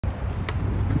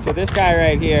So this guy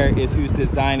right here is who's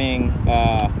designing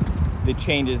the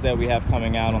changes that we have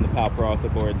coming out on the Powell Peralta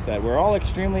boards that we're all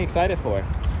extremely excited for.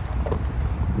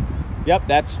 Yep,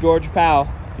 that's George Powell.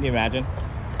 Can you imagine?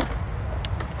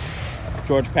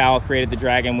 George Powell created the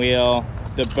dragon wheel,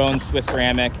 the bone Swiss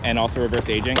ceramic, and also reverse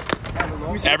aging.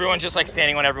 Everyone's just like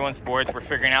standing on everyone's boards. We're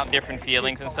figuring out different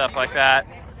feelings and stuff like that.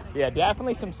 Yeah,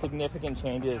 definitely some significant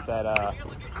changes that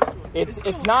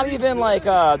it's not even like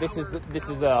this is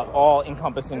a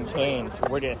all-encompassing change.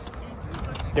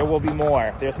 There will be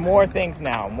more. There's more things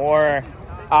now, more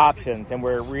options, and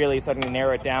we're really starting to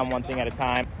narrow it down one thing at a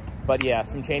time. But yeah,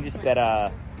 some changes that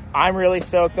I'm really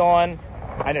stoked on.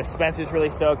 I know Spencer's really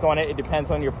stoked on it. It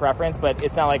depends on your preference, but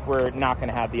it's not like we're not going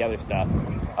to have the other stuff.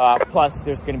 Plus,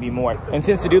 there's going to be more. And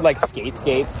since the dude likes skates,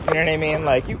 you know what I mean?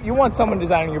 Like, you want someone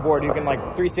designing your board who can, like,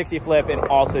 360 flip and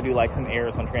also do, like, some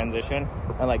airs on transition.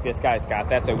 And, like, this guy's got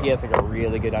that, so he has, like, a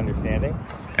really good understanding.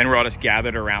 And we're all just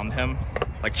gathered around him,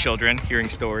 like children, hearing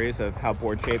stories of how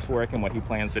board shapes work and what he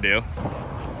plans to do.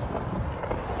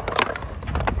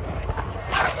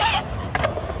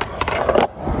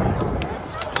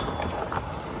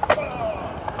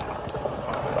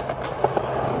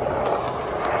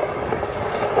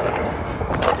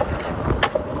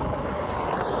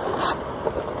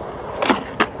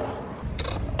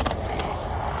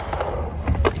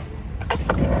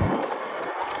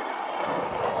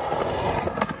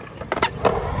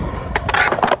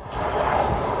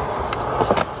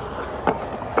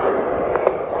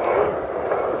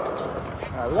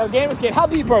 We got a game of skate. How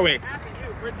deep are we?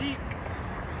 We're deep.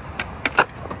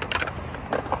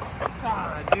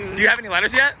 Dude. Do you have any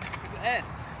letters yet? It's S.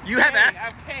 You have S? I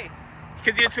have K.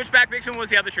 Because you had switch back big swim. What was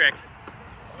the other trick?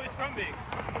 Switch from big.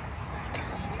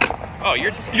 Oh,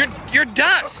 you're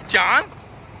dust, John. I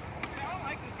don't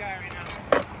like this guy right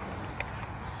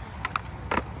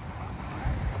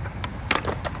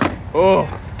now. Oh.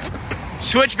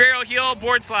 Switch varial heel,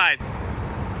 board slide.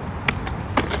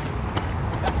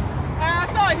 I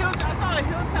saw a heel tap.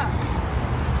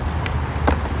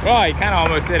 Oh, you kind of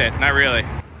almost did it. Not really.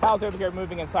 Powell's over here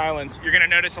moving in silence. You're going to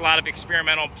notice a lot of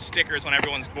experimental stickers on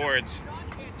everyone's boards.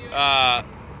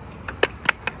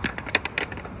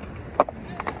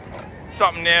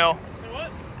 Something new.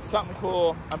 What? Something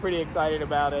cool. I'm pretty excited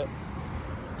about it.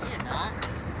 No, you're not.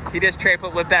 He just tray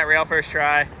flip lit that rail first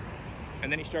try,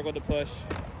 and then he struggled to push.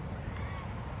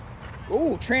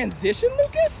 Ooh, transition,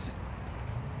 Lucas?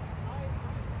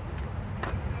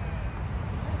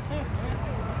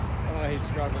 Oh, he's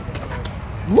struggling.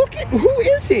 Look at, who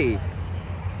is he?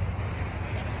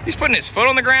 He's putting his foot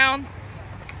on the ground.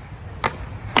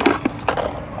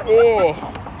 Oh.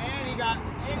 And he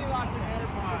lost an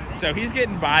AirPod. So he's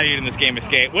getting bodied in this game of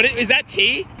skate. What is that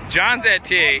T? John's at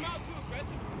T.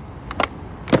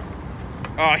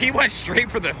 Oh, he went straight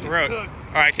for the throat. All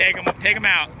right, take him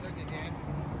out.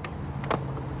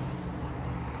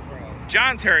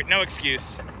 John's hurt, no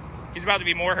excuse. He's about to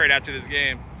be more hurt after this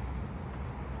game.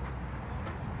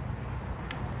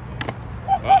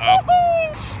 Uh-oh.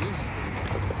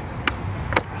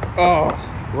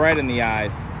 Oh, right in the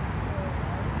eyes.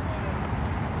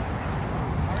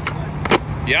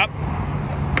 Yep.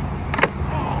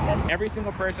 Every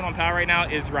single person on Powell right now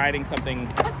is riding something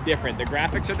different. The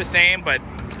graphics are the same, but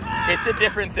it's a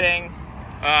different thing.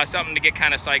 Something to get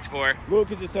kind of psyched for.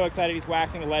 Lucas is so excited he's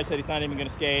waxing the ledge that he's not even gonna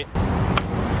skate.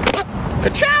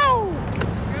 Ka-chow!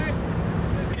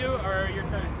 Redo or your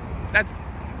turn? That's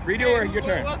redo or your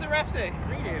turn? What does the ref say?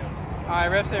 Redo. All right,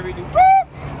 ref say redo.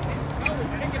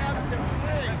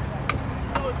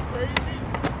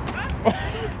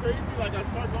 Like I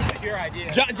start going. It's your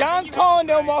idea. John's calling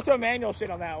no multi-manual shit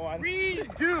on that one. Redo.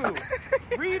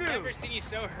 Redo. I've never seen you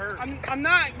so hurt. I'm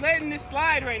not letting this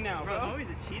slide right now, bro. I'm always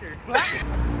a cheater.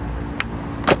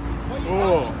 Ooh.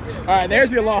 All right,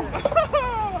 there's your loss.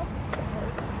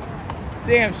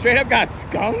 Damn, straight up got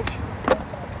skunked.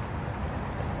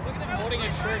 Look at him holding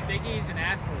his shirt, thinking he's an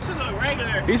athlete. This is a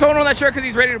regular. He's holding on that shirt because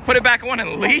he's ready to put it back on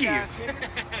and leave.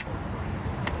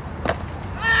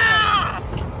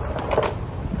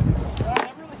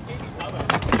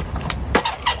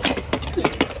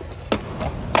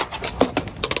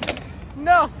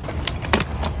 No.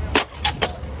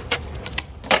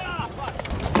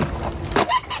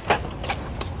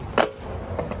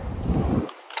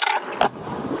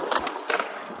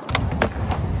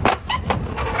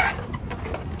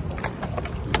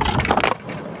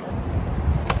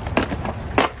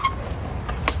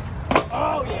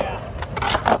 Oh yeah.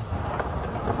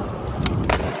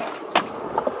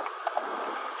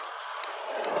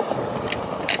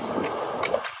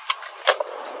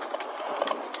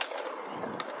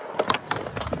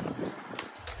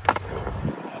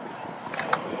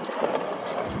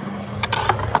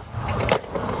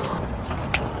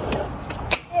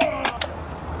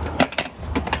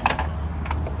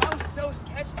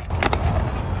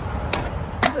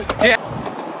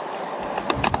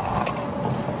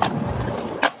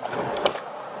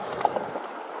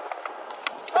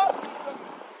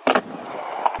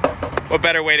 What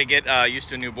better way to get used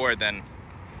to a new board than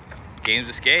games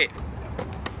of skate?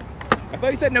 I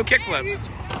thought you said no kickflips.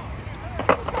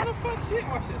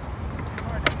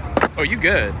 Oh, you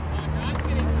good?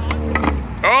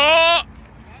 Oh!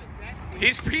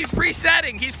 He's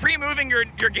presetting. He's pre-moving your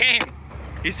game.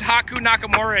 He's Haku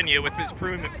Nakamura-ing you with his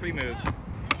pre-moves.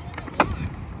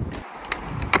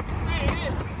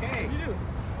 Okay.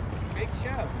 Big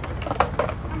shove.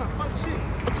 I'm a fuck shit.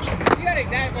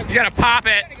 You gotta pop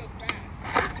it. You gotta go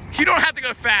fast. You don't have to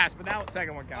go fast, but that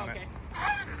second one counted. Okay.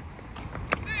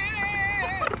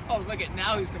 Oh, look at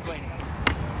now he's complaining.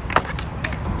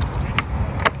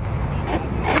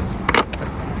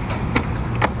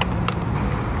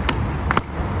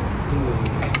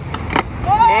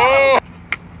 Oh!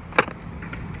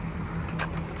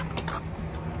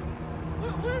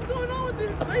 What is going on with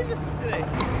this laser from today?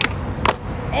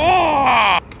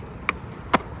 Oh!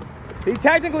 He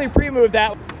technically pre-moved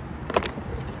that.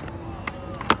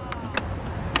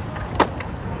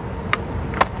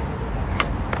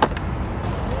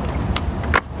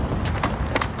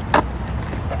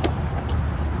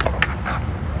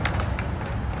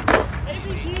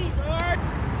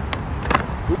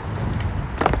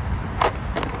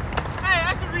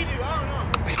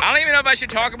 I don't even know if I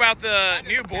should talk about the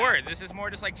new boards. This is more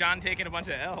just like John taking a bunch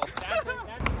of L's.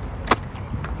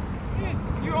 Dude,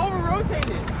 you're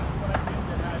over-rotated.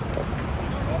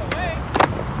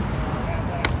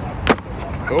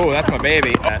 Oh, that's my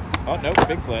baby. Oh, nope,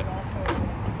 big flip.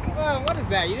 What is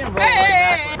that? You didn't roll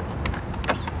right back.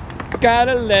 Got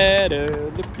a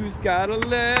letter, look who's got a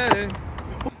letter.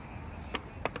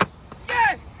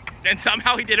 Yes! And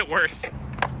somehow he did it worse.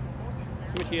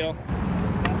 Switch heel.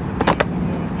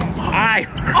 I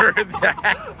heard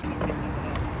that.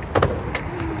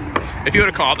 If you would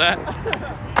have called that.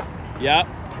 Yep.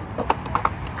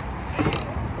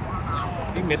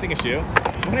 Is he missing a shoe?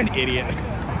 What an idiot.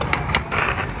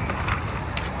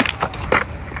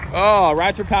 Oh,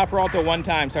 rides for Peralta one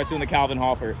time, starts doing the Calvin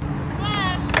Halford.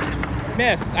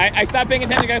 Missed. I stopped paying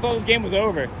attention because I thought this game was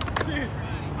over. Dude,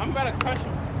 I'm about to crush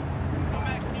him. Come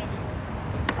back season.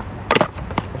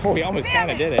 Oh, he almost kind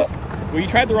of did it. Well, you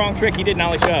tried the wrong trick. He did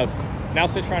nollie shove. Now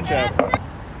switch front shove.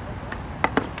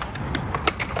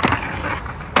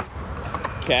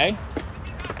 Okay.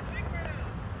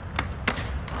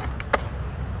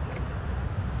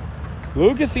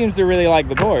 Lucas seems to really like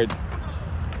the board.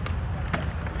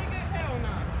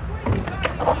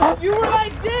 You were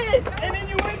like this, and then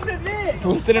you went to this.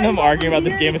 Listen to him arguing about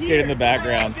this game of skate in the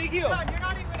background. Big heel.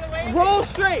 Roll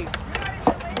straight.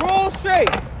 Roll straight.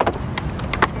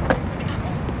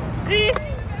 See?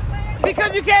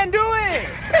 Because you can't do it.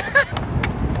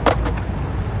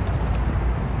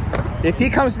 If he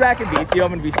comes back and beats you, I'm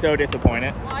gonna be so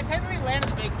disappointed. Well, I technically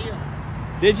landed the big heel.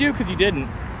 Did you? Because you didn't.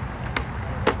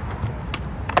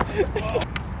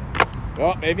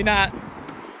 Well, maybe not.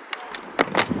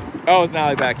 Oh, it's not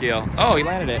like back heel. Oh, he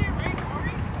landed it.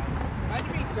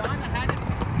 Imagine being John that had to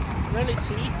really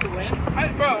cheat to win.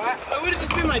 Bro, I would have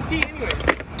just been my team anyways. No,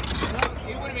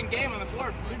 you would have been game on the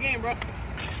floor. Good game, bro.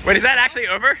 Wait, is that actually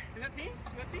over? Is that team?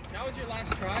 That was your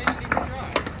last try. You didn't even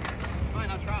try.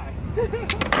 Fine, I'll try.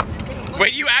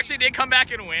 Wait, you actually did come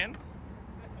back and win?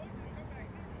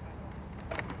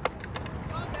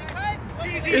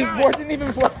 His board didn't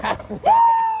even flip halfway. What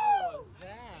was that?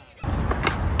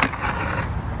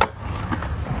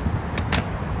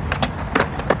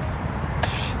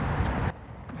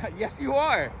 Yes, you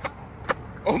are.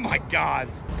 Oh my God.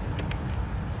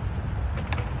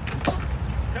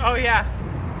 Oh, yeah.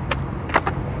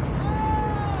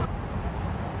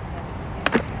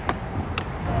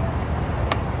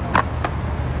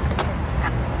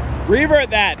 Revert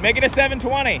that. Make it a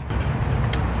 720.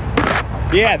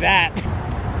 Yeah, that.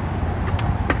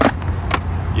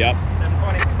 Yep.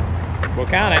 720. We'll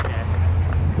count it.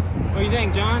 What do you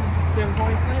think, John?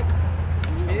 720 flip?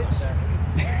 Bitch.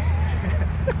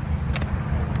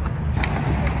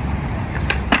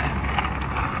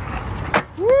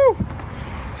 Woo!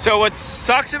 So what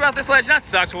sucks about this ledge, not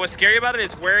sucks, but what's scary about it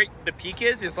is where the peak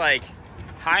is like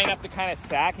high enough to kind of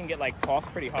sack and get like tossed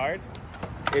pretty hard.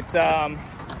 It's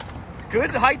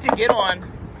good height to get on,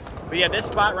 but yeah, this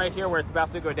spot right here where it's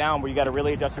about to go down, where you got to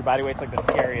really adjust your body weight, it's like the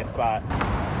scariest spot.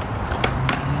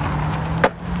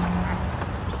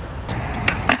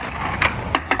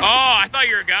 Oh, I thought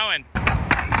you were going.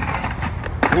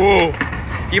 Whoa.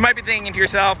 You might be thinking to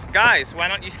yourself, guys, why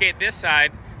don't you skate this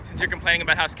side since you're complaining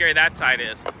about how scary that side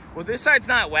is? Well, this side's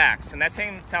not waxed, and that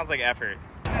sounds like effort.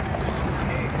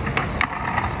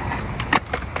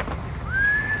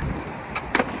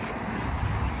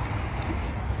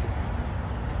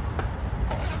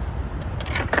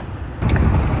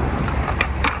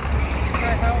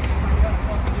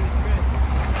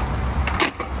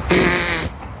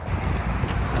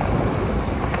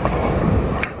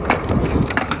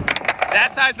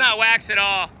 That side's not waxed at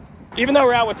all. Even though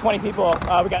we're out with 20 people,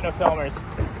 we got no filmers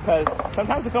because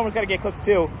sometimes the filmers got to get clips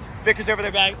too. Victor's over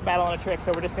there battling a trick,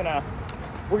 so we're gonna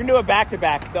do it back to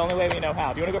back. The only way we know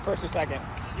how. Do you want to go first or second?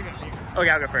 You go. Okay,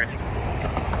 I'll go first.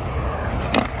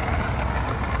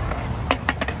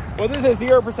 Well, there's a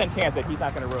 0% chance that he's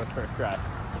not gonna roast first try.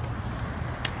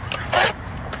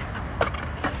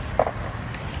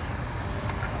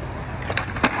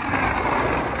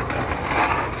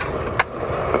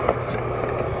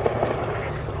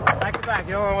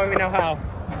 You don't want to let me know how.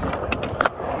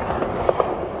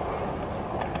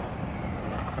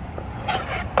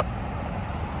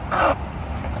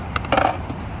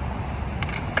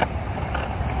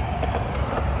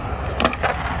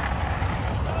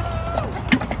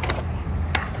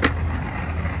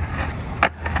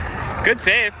 Good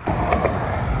save.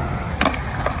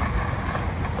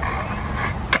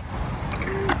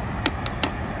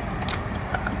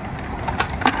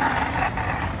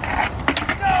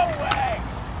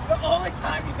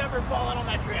 Falling on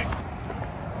that trick.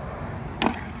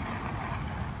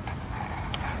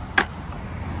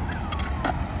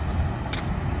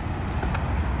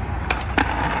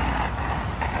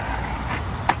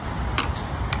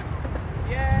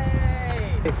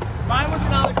 Yay! Mine was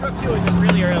another crook too, it was just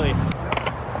really early.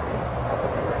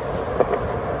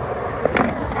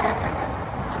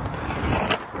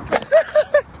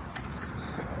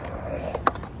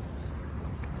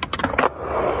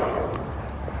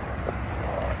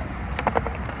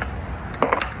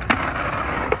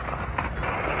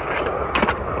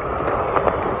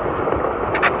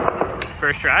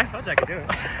 First try? I told you I could do it.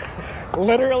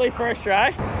 Literally first try?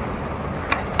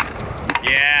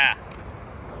 Yeah.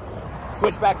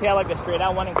 Switchback tail like the straight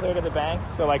out one and clear to the bank.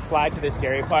 So like slide to the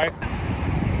scary part.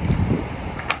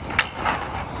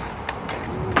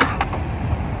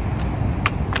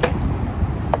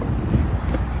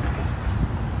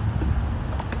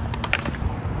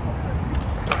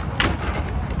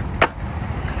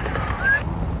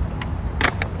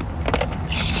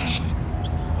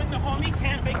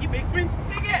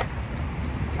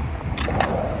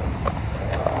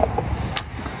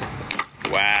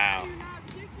 Wow.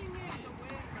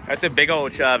 That's a big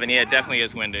old shove, and yeah, it definitely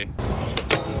is windy.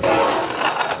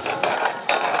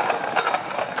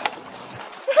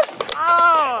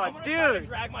 Oh, dude. I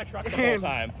drag my truck the whole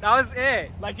time. That was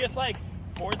it. Like just like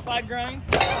board slide grind.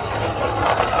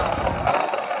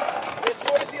 This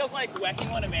sort of feels like wecking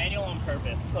one a manual on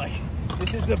purpose. Like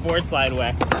this is the board slide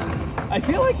weck. I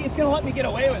feel like it's gonna let me get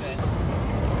away with it.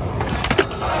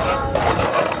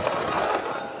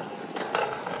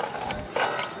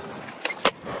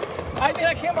 I mean,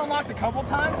 I came unlocked a couple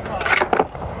times, but...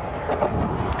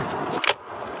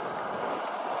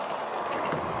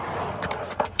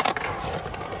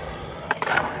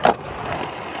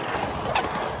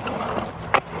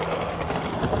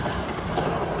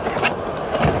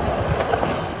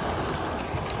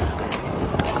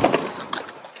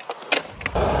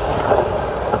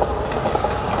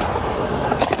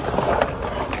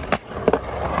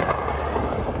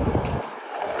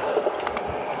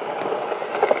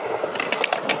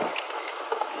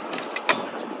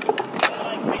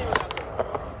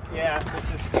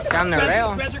 Down the rail.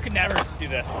 Spencer could never do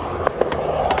this.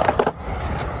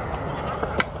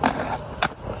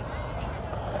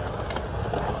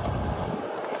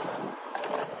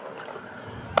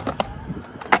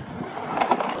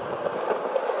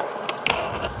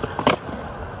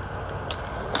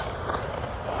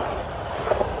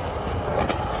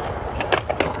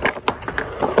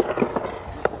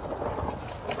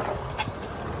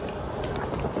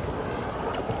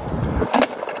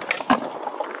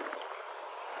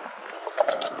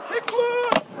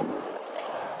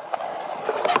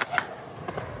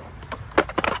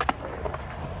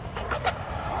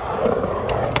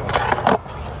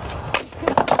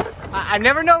 I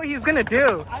never know what he's gonna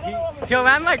do. He'll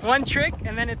land like do. one trick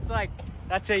and then it's like,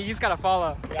 that's it, you just gotta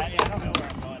follow. Yeah, I don't know where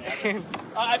I'm going.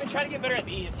 I've been trying to get better at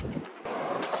these.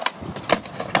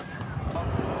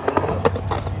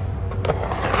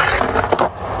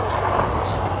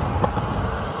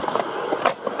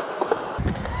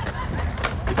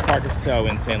 This park is so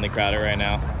insanely crowded right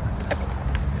now.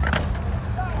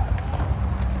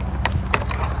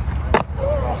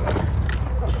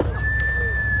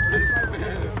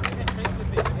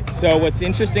 So what's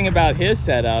interesting about his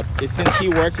setup is since he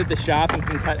works at the shop and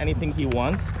can cut anything he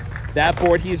wants, that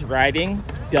board he's riding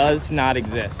does not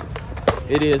exist.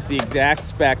 It is the exact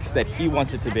specs that he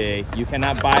wants it to be. You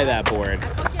cannot buy that board.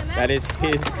 That is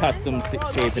his custom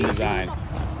shape and design.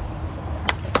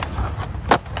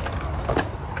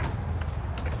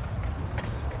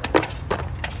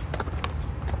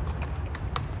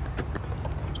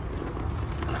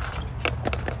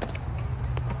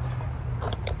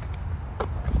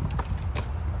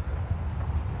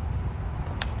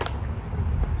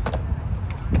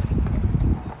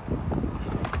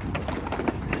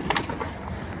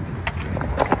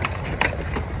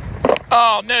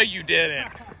 Oh, no, you didn't.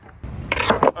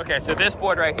 Okay, so this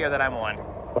board right here that I'm on,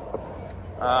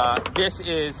 this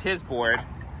is his board.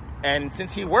 And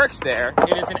since he works there,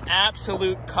 it is an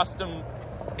absolute custom.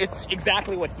 It's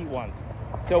exactly what he wants.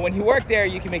 So when you work there,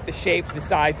 you can make the shapes, the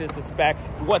sizes, the specs.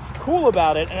 What's cool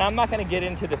about it, and I'm not going to get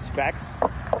into the specs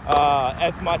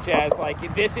as much as,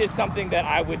 like, this is something that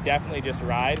I would definitely just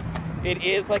ride. It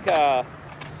is like a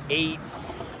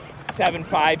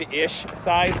 8.75-ish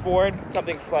size board,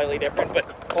 something slightly different,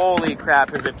 but holy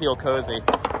crap, does it feel cozy.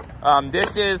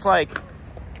 This is like,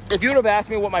 if you would have asked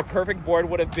me what my perfect board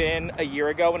would have been a year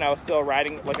ago when I was still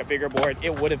riding like a bigger board,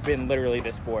 it would have been literally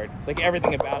this board. Like,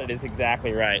 everything about it is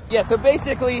exactly right. Yeah, so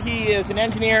basically he is an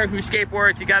engineer who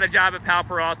skateboards. He got a job at Powell,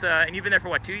 Peralta, and you've been there for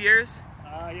what, 2 years?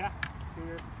 Yeah, 2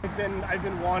 years. I've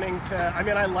been wanting to, I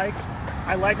mean, I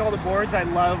like all the boards. I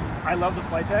love the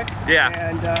flight decks. Yeah.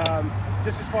 And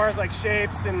just as far as like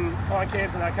shapes and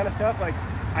concaves and that kind of stuff, like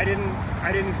I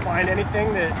didn't find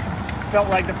anything that felt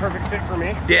like the perfect fit for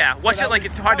me. Yeah, so what's it like?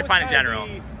 It's hard to find in general.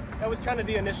 That was kind of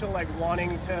the initial like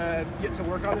wanting to get to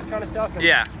work on this kind of stuff. And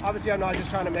yeah. Obviously, I'm not just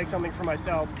trying to make something for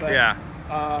myself, but yeah.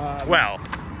 Well.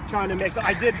 Trying to make.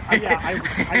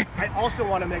 I also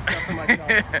want to make stuff for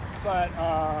myself, but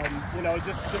you know,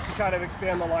 just to try to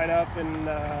expand the lineup and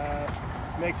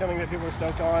make something that people are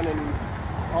stoked on and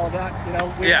all of that. You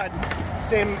know, we had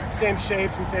same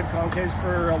shapes and same concaves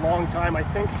for a long time. I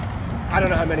think. I don't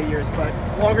know how many years, but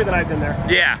longer than I've been there.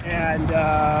 Yeah. And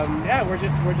yeah, we're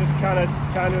just kind of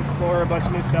trying to explore a bunch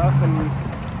of new stuff and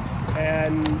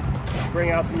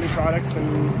bring out some new products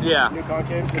and new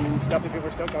concaves and stuff that people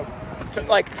are stoked on.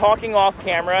 Like talking off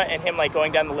camera and him like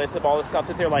going down the list of all the stuff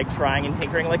that they're like trying and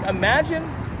tinkering. Like imagine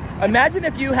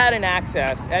if you had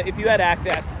access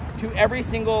to every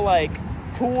single like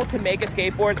tool to make a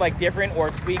skateboard like different or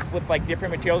tweaked with like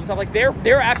different materials and stuff. Like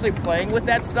they're actually playing with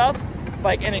that stuff.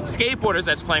 Like, and it's skateboarders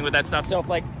that's playing with that stuff. So if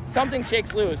like something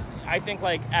shakes loose, I think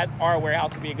like at our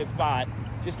warehouse would be a good spot.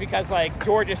 Just because like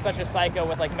George is such a psycho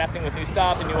with like messing with new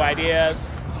stuff and new ideas.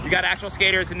 You got actual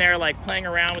skaters in there like playing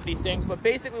around with these things. But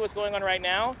basically what's going on right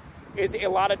now is a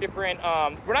lot of different,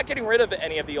 we're not getting rid of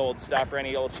any of the old stuff or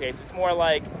any old shapes. It's more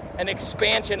like an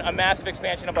expansion, a massive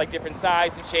expansion of like different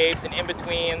sizes and shapes and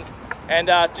in-betweens. And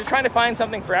just trying to find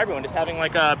something for everyone. Just having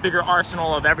like a bigger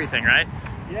arsenal of everything, right?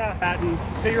 Yeah, and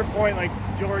to your point, like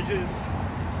George is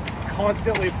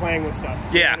constantly playing with stuff.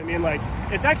 Yeah. You know what I mean? Like,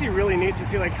 it's actually really neat to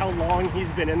see like how long he's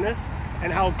been in this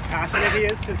and how passionate he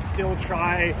is to still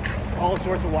try all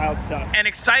sorts of wild stuff. And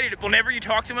excited. Whenever you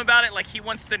talk to him about it, like he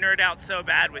wants to nerd out so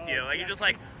bad with you. Like you're just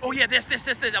like, oh yeah, this.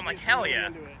 I'm like, hell really yeah.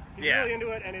 Into it. He's really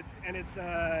into it, and it's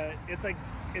like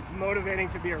it's motivating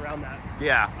to be around that.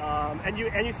 Yeah. And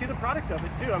you see the products of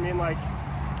it too. I mean, like.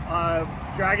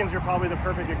 Dragons are probably the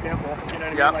perfect example. You know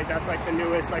what I mean? Like that's like the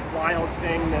newest like wild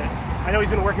thing that I know he's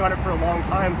been working on it for a long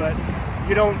time, but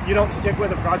you don't stick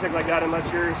with a project like that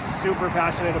unless you're super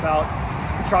passionate about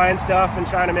trying stuff and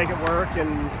trying to make it work.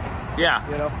 And you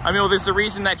know, I mean, well, there's the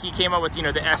reason that he came up with, you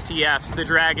know, the STFs, the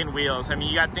Dragon wheels. I mean,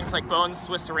 you got things like Bone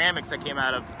Swiss ceramics that came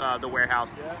out of the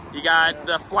warehouse. You got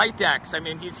the flight decks. I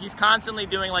mean, he's constantly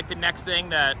doing like the next thing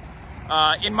that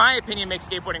in my opinion, makes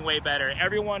skateboarding way better.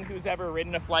 Everyone who's ever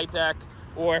ridden a flight deck,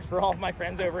 or for all of my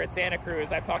friends over at Santa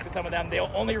Cruz, I've talked to some of them,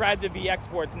 they'll only ride the VX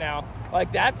boards now.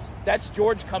 Like that's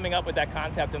George coming up with that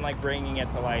concept and like bringing it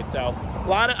to light. So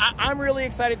I'm really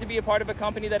excited to be a part of a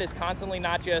company that is constantly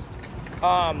not just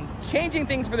changing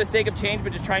things for the sake of change,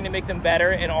 but just trying to make them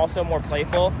better and also more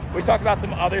playful. We talked about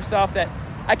some other stuff that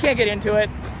I can't get into it.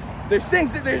 There's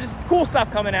just cool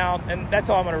stuff coming out, and that's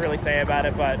all I'm gonna really say about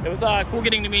it. But it was cool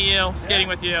getting to meet you, skating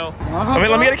with you. Let me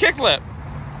get a kickflip.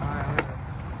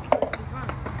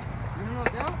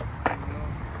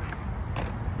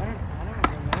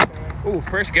 Ooh,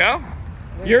 first go.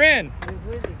 You're in.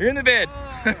 You're in the bid.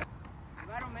 If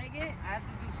I don't make it, I have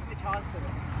to do switch hospital.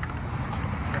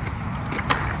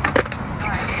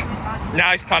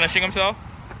 Now he's punishing himself.